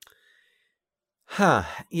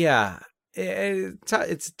 Yeah.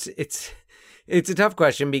 It's a tough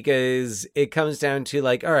question because it comes down to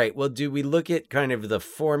like, all right, well, do we look at kind of the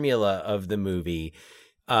formula of the movie?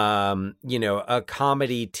 You know, a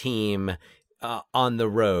comedy team on the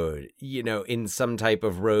road, you know, in some type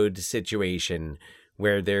of road situation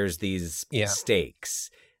where there's these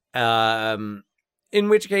stakes. In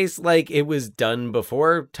which case, like, it was done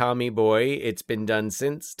before Tommy Boy. It's been done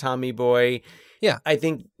since Tommy Boy. Yeah. I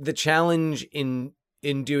think the challenge in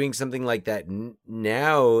doing something like that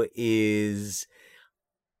now is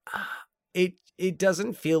it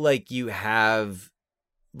doesn't feel like you have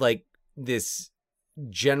like this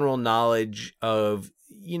general knowledge of,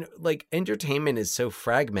 you know, like entertainment is so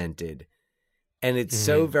fragmented and it's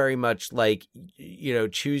so very much like, you know,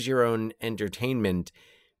 choose your own entertainment,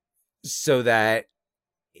 so that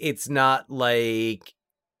it's not like,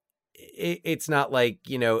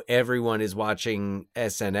 you know, everyone is watching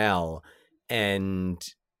SNL. And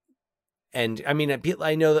I mean,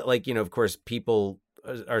 I know that, like, you know, of course, people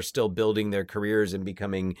are still building their careers and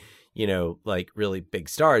becoming, you know, like really big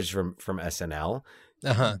stars from SNL.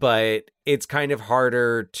 But it's kind of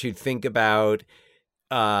harder to think about,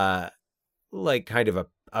 like kind of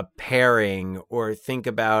a pairing, or think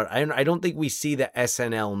about, I don't think we see the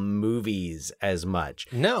SNL movies as much.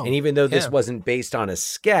 No. And even though this wasn't based on a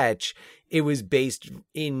sketch, it was based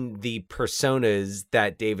in the personas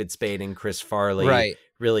that David Spade and Chris Farley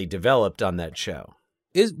really developed on that show.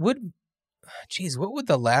 Would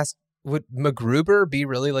MacGruber be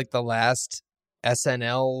really like the last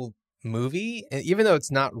SNL movie? Even though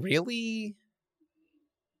it's not really.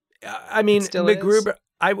 I mean, MacGruber.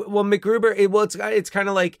 MacGruber. It's kind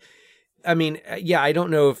of like. I mean, yeah, I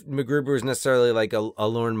don't know if MacGruber is necessarily like a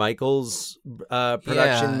Lorne Michaels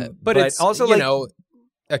production, but it's also, you know,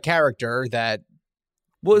 a character that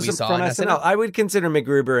was from SNL. I would consider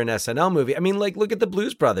MacGruber an SNL movie. I mean, like, look at the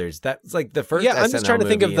Blues Brothers. That's like the first. Yeah, I'm just SNL trying to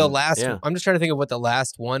think of the movie, last. I'm just trying to think of what the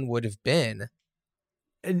last one would have been.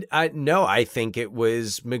 And I think it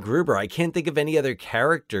was MacGruber. I can't think of any other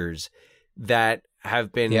characters that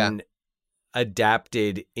have been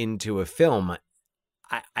adapted into a film.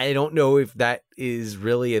 I don't know if that is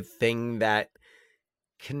really a thing that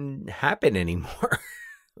can happen anymore.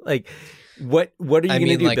 Like, what are you going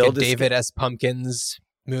to do? Like build a David S. Pumpkins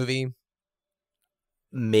movie?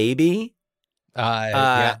 Maybe.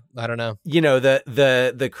 Yeah, I don't know. You know,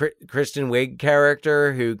 the Kristen Wiig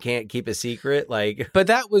character who can't keep a secret, like. But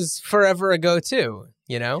that was forever ago too.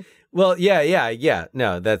 You know. Well, yeah.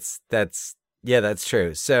 No, that's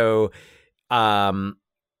true. So, yeah,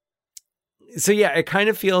 it kind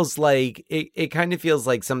of feels like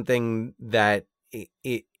something that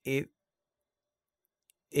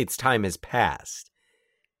its time has passed,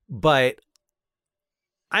 but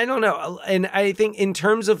I don't know. And I think in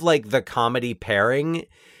terms of like the comedy pairing,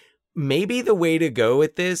 maybe the way to go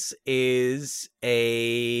with this is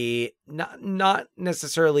not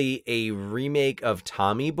necessarily a remake of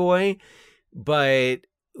Tommy Boy, but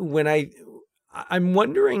I'm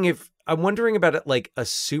wondering about it like a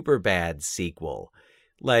Superbad sequel,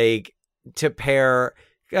 like to pair.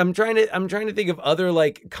 I'm trying to think of other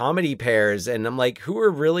like comedy pairs, and I'm like, who are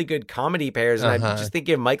really good comedy pairs? And I'm just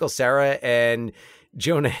thinking of Michael Cera and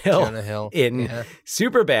Jonah Hill in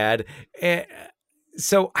Superbad.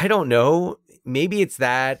 So I don't know. Maybe it's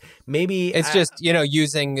that. Maybe it's just, you know,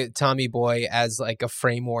 using Tommy Boy as like a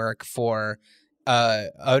framework for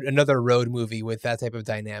another road movie with that type of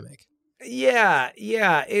dynamic. Yeah.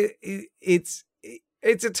 It's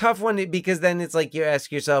a tough one because then it's like you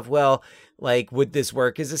ask yourself, well, like, would this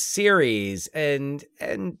work as a series? And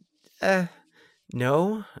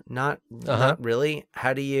no, not really.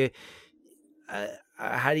 How do you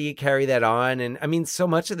carry that on? And I mean, so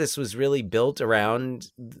much of this was really built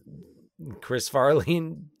around Chris Farley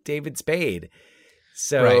and David Spade.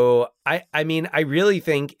 So I mean, I really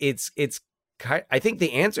think it's I think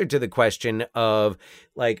the answer to the question of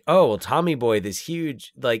like, oh, well, Tommy Boy, this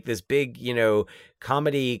huge, like this big,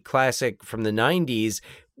 comedy classic from the 90s,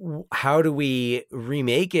 how do we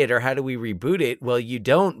remake it or how do we reboot it? Well, you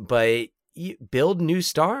don't, but you build new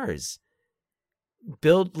stars.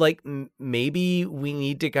 Build like maybe we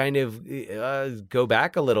need to kind of go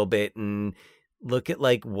back a little bit and look at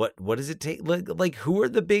like what does it take, like who are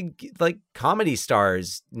the big like comedy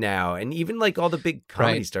stars now, and even like all the big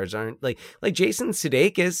comedy stars aren't like Jason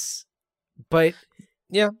Sudeikis, but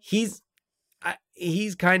yeah, he's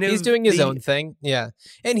kind of he's doing his own thing,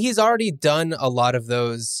 and he's already done a lot of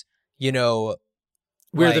those,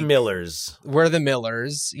 We're the Millers. Yeah. We're the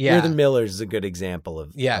Millers is a good example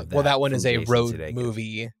of well, that one is a Jason road Sudeikis.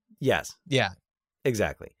 movie. Yes. Yeah.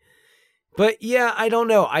 Exactly. But yeah, I don't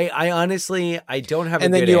know. I honestly, I don't have a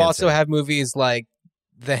good answer. And then you also have movies like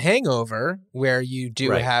The Hangover, where you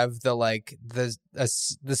do have the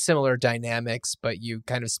similar dynamics, but you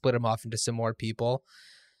kind of split them off into some more people.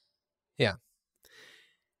 Yeah.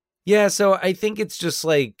 Yeah, so I think it's just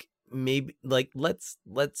like maybe like let's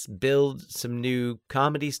build some new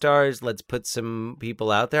comedy stars. Let's put some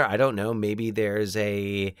people out there. I don't know. Maybe there's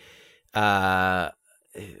a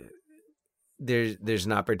there's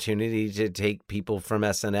an opportunity to take people from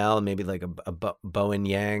SNL, maybe like a Bowen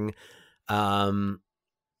Yang, and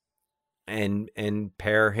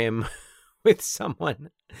pair him with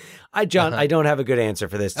someone. I don't have a good answer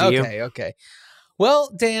for this. Do you? Okay.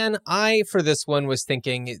 Well, Dan, for this one was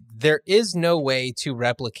thinking there is no way to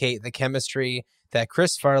replicate the chemistry that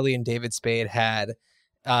Chris Farley and David Spade had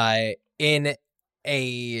in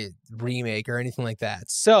a remake or anything like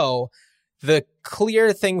that. So the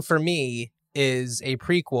clear thing for me is a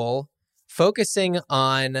prequel focusing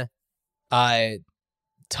on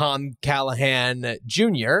Tom Callahan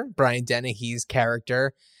Jr., Brian Dennehy's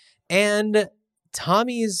character, and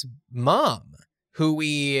Tommy's mom, who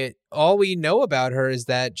all we know about her is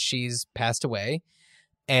that she's passed away.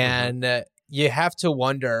 And you have to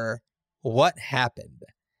wonder what happened,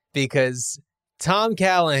 because Tom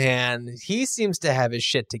Callahan, he seems to have his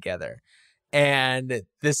shit together, and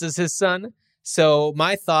this is his son. So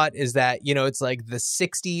my thought is that, it's like the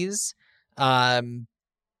 60s.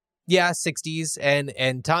 60s.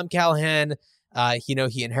 And Tom Callahan,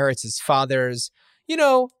 he inherits his father's,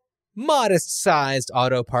 modest-sized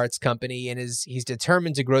auto parts company, and he's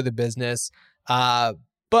determined to grow the business.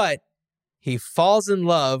 But he falls in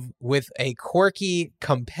love with a quirky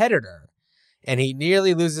competitor, and he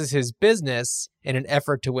nearly loses his business in an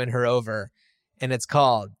effort to win her over. And it's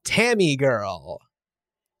called Tammy Girl.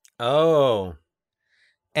 Oh.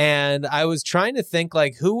 And I was trying to think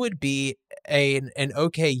like who would be an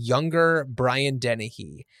okay younger Brian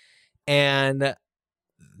Dennehy. And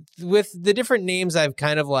with the different names I've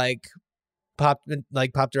kind of popped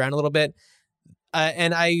around a little bit.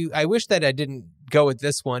 And I wish that I didn't go with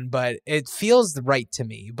this one, but it feels right to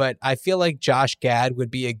me. But I feel like Josh Gad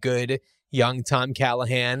would be a good young Tom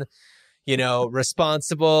Callahan,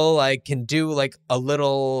 responsible, can do a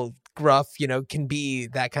little gruff, can be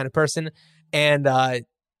that kind of person. And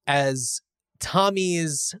as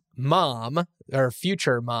Tommy's mom, or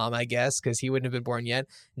future mom, I guess, because he wouldn't have been born yet,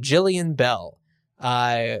 Jillian Bell,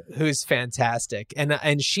 who's fantastic.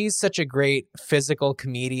 And she's such a great physical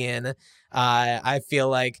comedian. I feel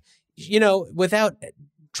like, without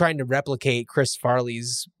trying to replicate Chris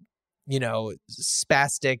Farley's,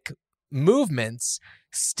 spastic movements,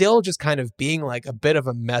 still just kind of being a bit of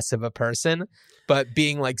a mess of a person, but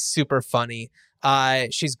being super funny.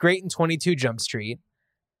 She's great in 22 Jump Street.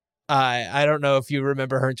 I don't know if you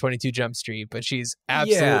remember her in 22 Jump Street, but she's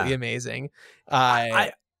absolutely amazing.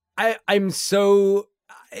 I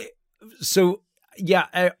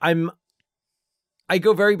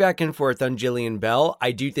go very back and forth on Jillian Bell.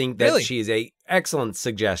 I do think that she is a excellent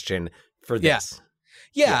suggestion for this.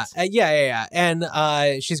 Yeah. And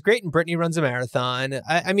she's great in Brittany Runs a Marathon.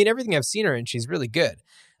 I mean, everything I've seen her in, she's really good.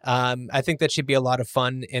 I think that she'd be a lot of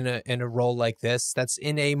fun in a role like this. That's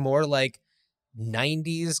in a more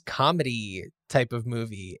 90s comedy type of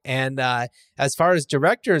movie. And as far as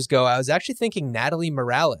directors go, I was actually thinking Natalie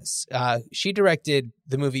Morales. She directed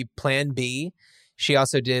the movie Plan B. She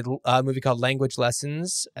also did a movie called Language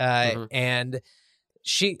Lessons. And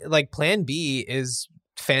she Plan B is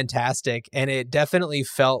fantastic. And it definitely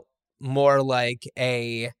felt more like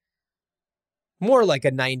a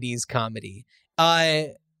 90s comedy.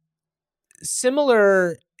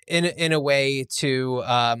 Similar in a way to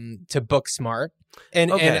Booksmart,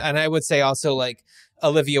 and I would say also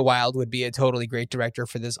Olivia Wilde would be a totally great director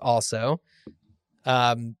for this also,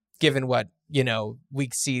 given what we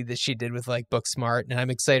see that she did with Booksmart, and I'm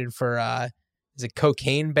excited for is it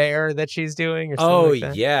Cocaine Bear that she's doing or something like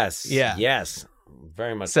that? Yes. Yeah. Yes.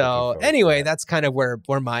 Very much. So anyway, that's kind of where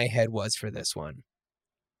my head was for this one.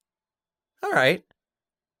 All right.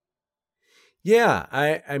 Yeah,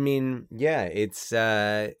 I mean, yeah, it's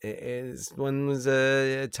one was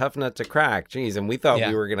a tough nut to crack. Jeez, and we thought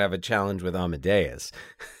we were gonna have a challenge with Amadeus.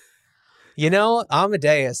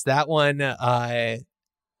 Amadeus, that one,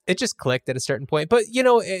 it just clicked at a certain point. But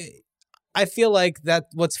I feel like that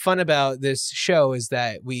what's fun about this show is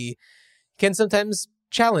that we can sometimes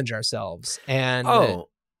challenge ourselves, and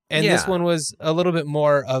this one was a little bit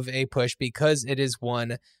more of a push because it is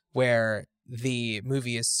one where the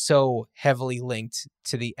movie is so heavily linked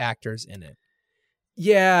to the actors in it.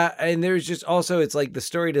 Yeah, and there's just also, it's like the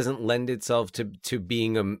story doesn't lend itself to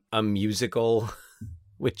being a musical,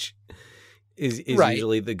 which is right.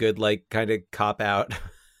 Usually the good, like, kind of cop out.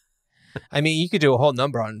 I mean, you could do a whole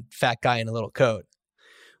number on Fat Guy in a Little Coat.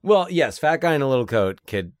 Well, yes, Fat Guy in a Little Coat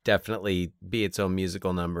could definitely be its own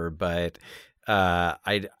musical number, but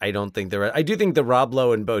I don't think I do think the Rob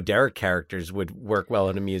Lowe and Bo Derek characters would work well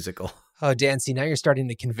in a musical. Oh, Dan, see, now you're starting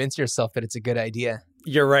to convince yourself that it's a good idea.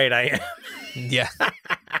 You're right, I am. Yeah.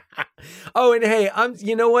 Oh, and hey,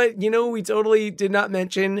 you know what? We totally did not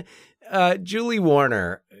mention Julie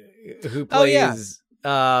Warner, who plays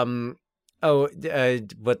what's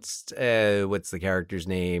the character's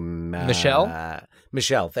name? Michelle?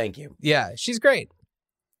 Michelle, thank you. Yeah, she's great.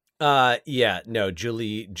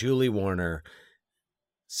 Julie Warner.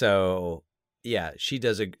 So, yeah,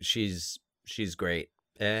 she's great.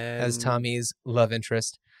 And as Tommy's love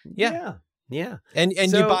interest. Yeah. And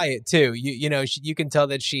so, you buy it too. You can tell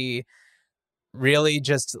that she really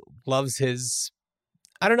just loves his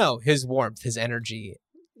warmth, his energy.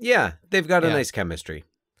 Yeah, they've got a nice chemistry.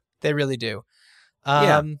 They really do.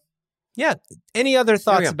 Yeah. Any other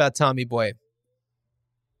thoughts about Tommy Boy?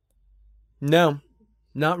 No,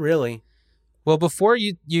 not really. Well, before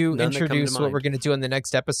you introduce what we're going to do in the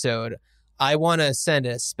next episode, I want to send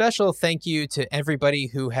a special thank you to everybody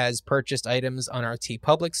who has purchased items on our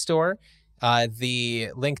TeePublic store. The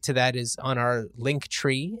link to that is on our link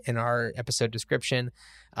tree in our episode description.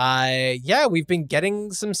 We've been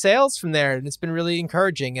getting some sales from there, and it's been really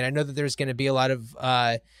encouraging. And I know that there's going to be a lot of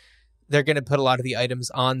they're going to put a lot of the items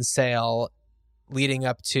on sale leading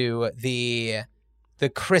up to the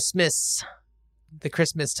Christmas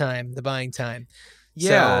time, the buying time.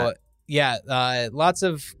 Yeah. So, lots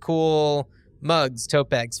of cool mugs, tote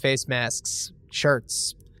bags, face masks,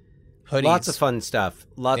 shirts, hoodies. Lots of fun stuff.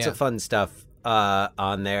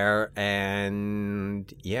 On there.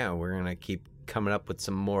 And we're going to keep coming up with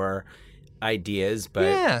some more ideas.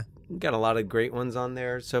 But we've got a lot of great ones on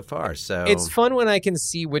there so far. So it's fun when I can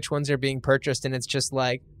see which ones are being purchased. And it's just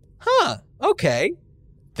like, okay.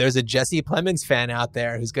 There's a Jesse Plemons fan out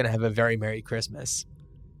there who's going to have a very Merry Christmas.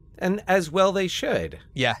 And as well they should.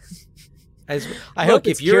 Yeah. I hope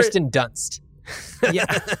it's Kirsten Dunst. Yeah.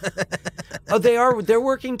 Oh, they are. They're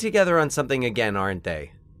working together on something again, aren't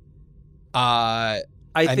they? I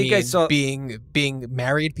saw being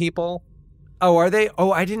married people. Oh, are they?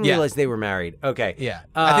 Oh, I didn't realize they were married. Okay. Yeah.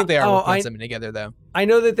 I think they are working on something together, though. I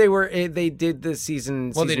know that they did the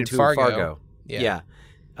season 2 of Fargo. Yeah.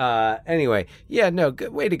 Anyway. Yeah, no,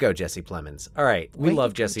 good way to go, Jesse Plemons. All right. We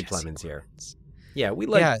love Jesse Plemons here. Yeah, we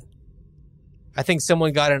like. Yeah. I think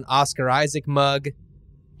someone got an Oscar Isaac mug.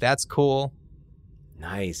 That's cool.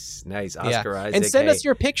 Nice. Oscar Isaac. And send us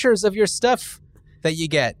your pictures of your stuff that you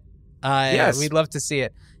get. Yes. We'd love to see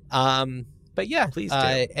it. But yeah, please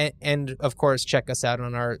do. And of course, check us out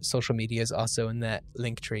on our social medias also in that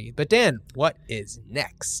link tree. But Dan, what is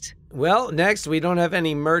next? Well, next, we don't have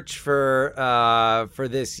any merch for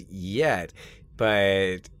this yet,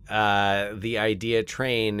 but the idea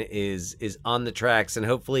train is on the tracks, and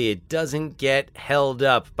hopefully it doesn't get held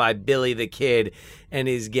up by Billy the Kid and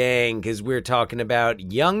his gang, because we're talking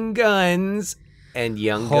about Young Guns and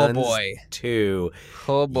Young Guns 2.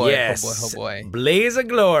 Oh boy, yes. oh boy. Blaze of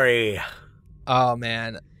Glory. Oh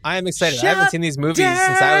man, I am excited. I haven't seen these movies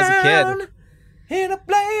since I was a kid. In a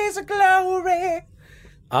blaze of glory.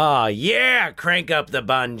 Oh, yeah. Crank up the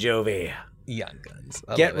Bon Jovi. Young Guns.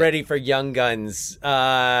 Get ready for Young Guns.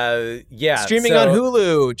 Streaming on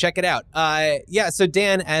Hulu. Check it out. So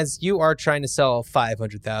Dan, as you are trying to sell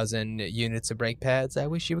 500,000 units of brake pads, I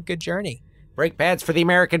wish you a good journey. Brake pads for the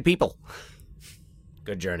American people.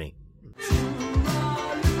 Good journey.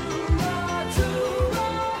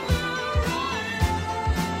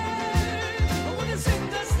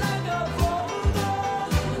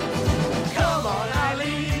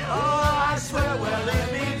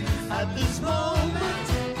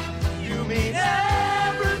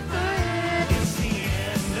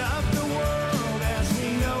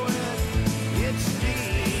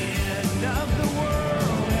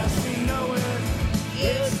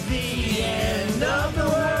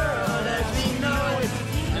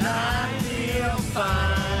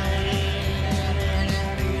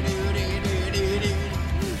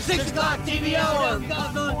 Talk TVO.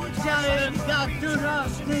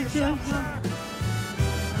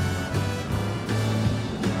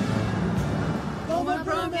 Como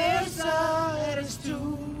promesa eres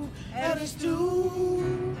tú.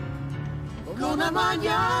 Una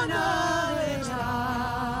mañana